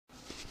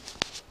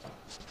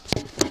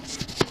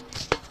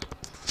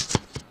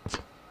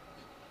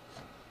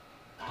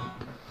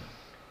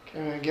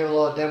give a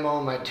little demo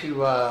on my two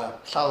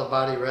solid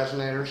body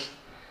resonators.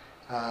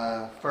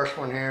 First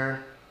one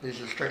here, these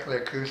are strictly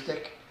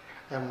acoustic.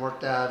 I haven't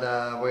worked out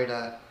a way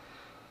to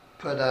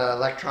put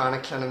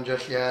electronics in them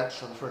just yet,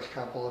 so the first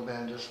couple have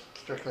been just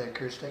strictly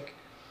acoustic.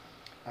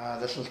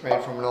 This one's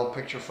made from an old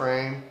picture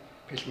frame,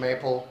 piece of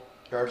maple,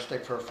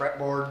 yardstick for a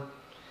fretboard,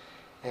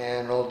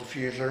 and an old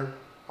diffuser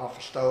off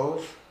a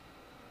stove.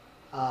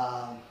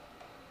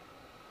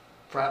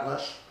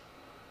 Fretless.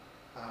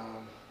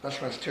 This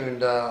one's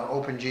tuned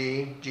open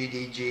G,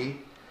 GDG,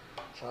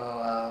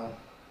 so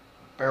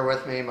bear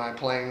with me, my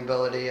playing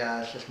ability,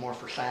 it's just more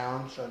for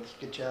sound, so just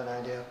get you an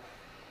idea.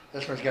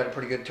 This one's got a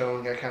pretty good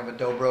tone, got kind of a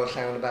dobro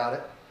sound about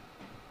it.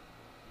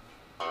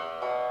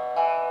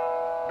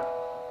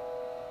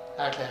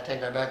 Actually, I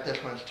take that back,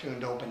 this one's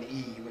tuned open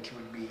E, which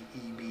would be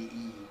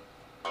EBE.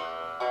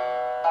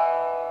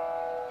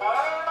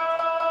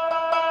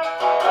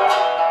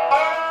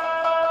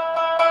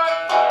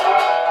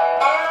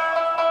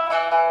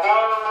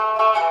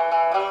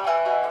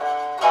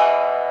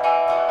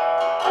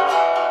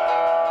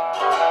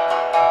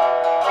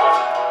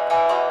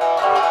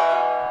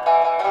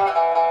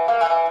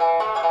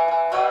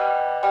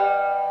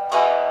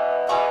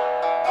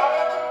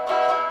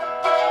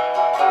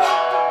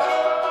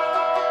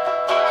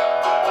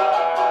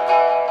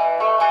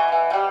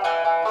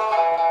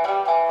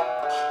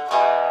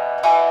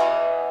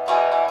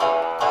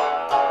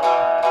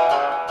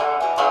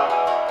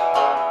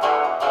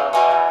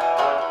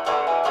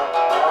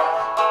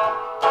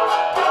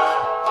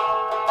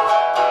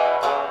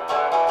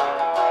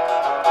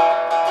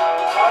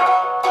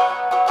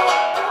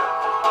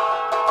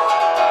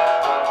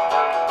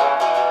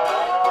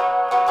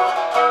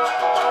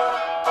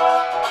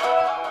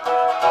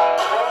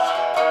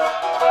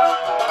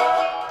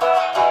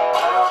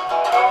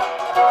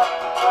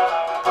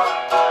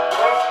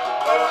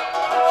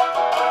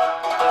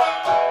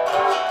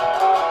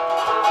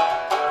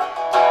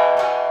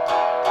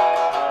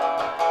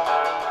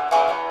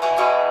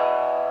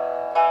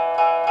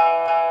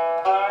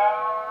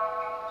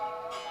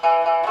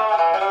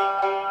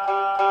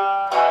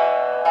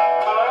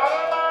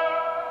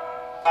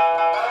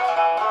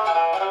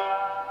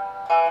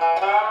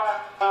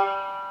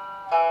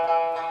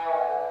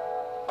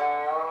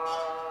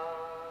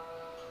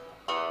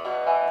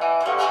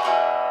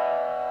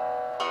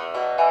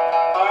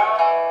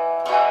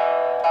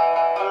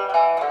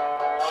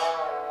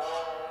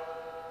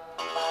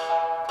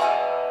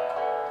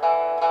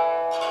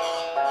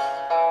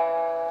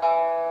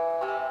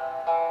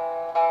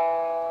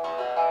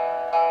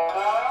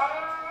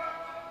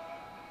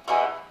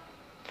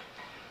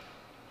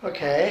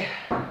 Okay,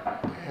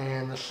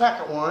 and the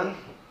second one,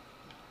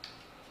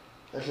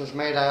 this is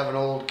made out of an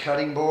old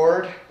cutting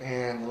board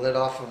and the lid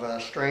off of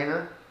a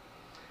strainer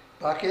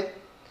bucket,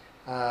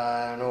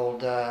 an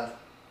old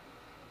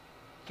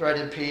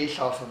threaded piece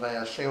off of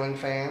a ceiling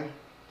fan,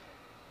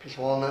 piece of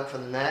walnut for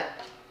the neck,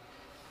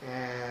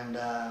 and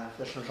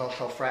this one's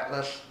also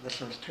fretless. This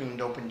one's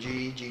tuned open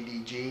G,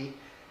 GDG.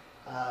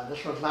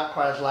 This one's not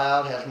quite as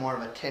loud, has more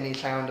of a tinny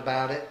sound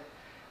about it.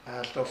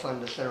 Still fun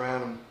to sit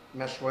around and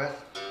mess with.